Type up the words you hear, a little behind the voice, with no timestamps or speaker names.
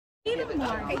He's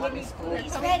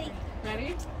ready.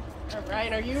 Ready? All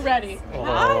right, are you ready?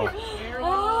 Oh.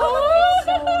 Oh,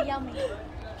 so yummy.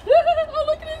 Oh,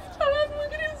 look at his tongue,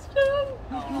 look at his tongue.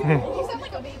 You sound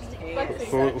like a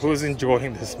baby. Who's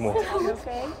enjoying this more?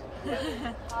 Okay.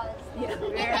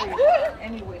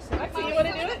 Anyway, so Lexi, you want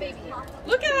to do it?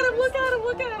 Look at him, look at him,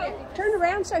 look at him. Turn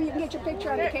around so you can get your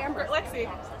picture on the camera. Lexi.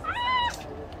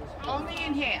 Only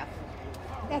in half.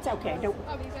 That's okay. Don't.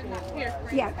 Oh, these are not. Here.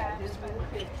 Yeah. Here's one.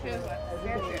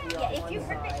 Yeah, if you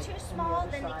rip it too small,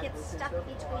 then it gets stuck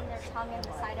between their tongue and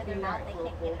the side of their mouth. They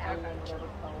can't get it out.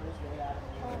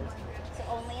 So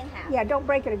only in half. Yeah, don't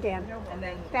break it again.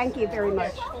 Thank you very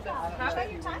much. Enjoy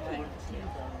your time.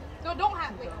 No, don't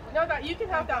have. Wait, no, that you can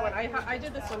have that one. I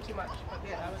did this one too much. But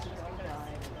yeah, I was just gonna.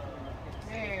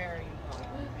 There you go.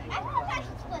 I don't know if I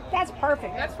should split. That's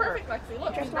perfect. That's perfect, Lexi.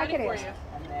 Look, Just it's like ready it for is. you.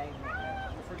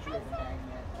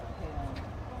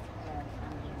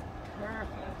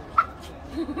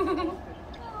 Their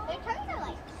tongues are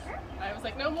like I was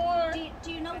like, no more.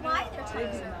 Do you know why their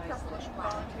tongues are purplish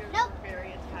black? Nope.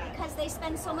 Because they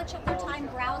spend so much of their time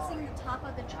browsing the top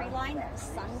of the tree line that the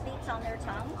sun beats on their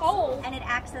tongues. Oh. And it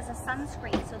acts as a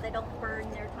sunscreen so they don't burn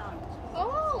their tongues.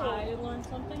 Oh. I learned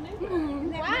something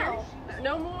new. Wow.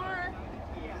 No more.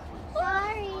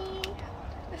 Sorry.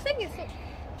 This thing is so...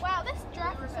 Wow, this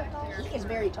giraffe is so tall. He is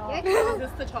very tall. Is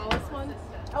this the tallest one?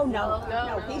 Oh no,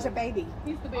 No. no, he's a baby.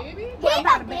 He's the baby? Well,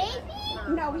 not a baby?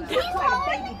 No, he's just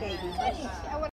like a baby. I